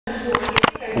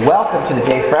Welcome to the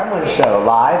Dave Fremland Show,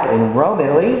 live in Rome,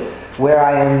 Italy, where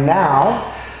I am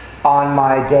now on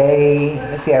my day.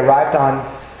 Let's see, I arrived on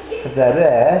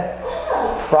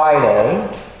Friday,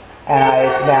 and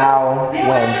it's now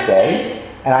Wednesday,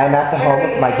 and I am at the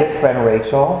home of my good friend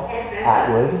Rachel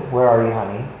Atwood. Where are you,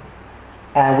 honey?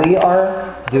 And we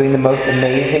are doing the most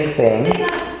amazing thing.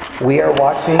 We are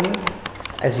watching,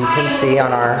 as you can see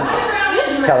on our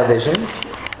television,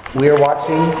 we are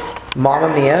watching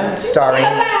Mamma Mia,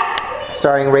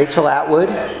 starring Rachel Atwood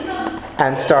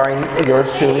and starring yours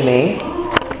truly, me.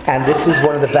 And this is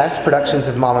one of the best productions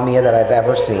of Mamma Mia that I've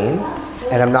ever seen.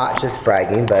 And I'm not just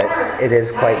bragging, but it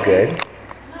is quite good.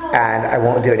 And I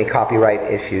won't do any copyright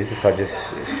issues, so I'll just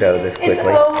show this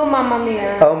quickly. It's Oh Mamma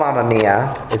Mia. Oh Mamma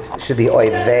Mia. It should be Oy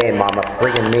vey Mamma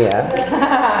friggin' Mia.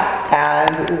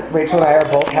 And Rachel and I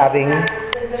are both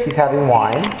she's having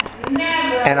wine.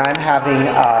 And I'm having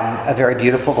a very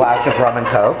beautiful glass of rum and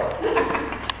coke.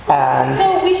 And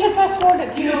so we should fast forward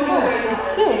it to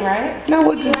soon, right? No,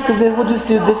 we'll just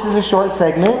do, this is a short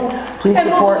segment. Please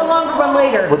support. We'll do a longer one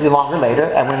later. We'll do longer later,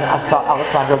 and when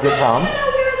Alessandro gets home,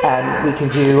 and we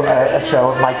can do a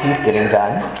show of my teeth getting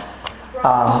done.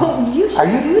 You should are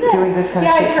you do that. doing this kind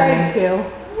of shit? Yeah, I tried to.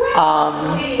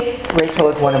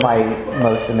 Rachel is one of my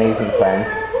most amazing friends.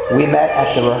 We met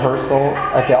at the rehearsal,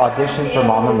 at the audition for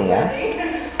Mamma Mia.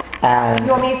 And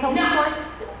you want me to tell the story?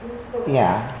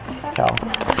 Yeah, tell.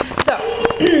 So,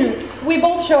 we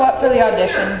both show up for the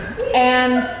audition,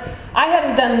 and I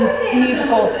hadn't done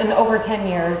musicals in over 10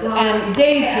 years, and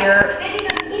Dave here,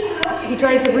 he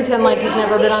tries to pretend like he's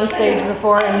never been on stage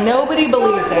before, and nobody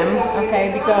believed him,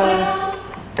 okay,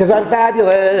 because I'm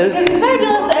fabulous. Because he's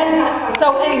fabulous, and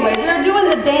so anyway, we were doing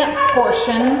the dance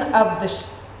portion of the,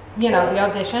 the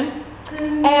audition.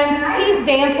 And he's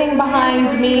dancing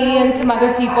behind me and some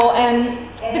other people, and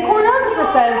the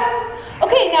choreographer says,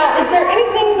 "Okay, now, is there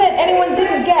anything that anyone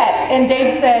didn't get?" And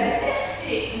Dave said,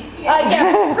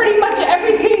 "Yeah, pretty much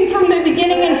everything from the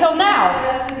beginning until now."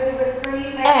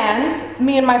 And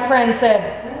me and my friend said,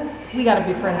 "We gotta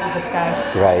be friends with this guy.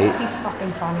 Right. He's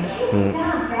fucking funny."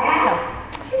 So.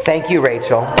 Thank you,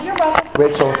 Rachel. You're welcome.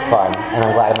 Rachel's fun, and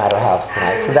I'm glad I'm at her house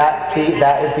tonight. So that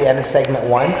is the end of segment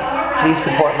 1. Please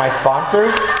support my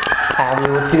sponsors, and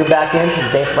we will tune back into the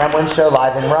Dave Fremland Show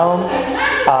live in Rome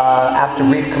after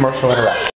brief commercial interruption.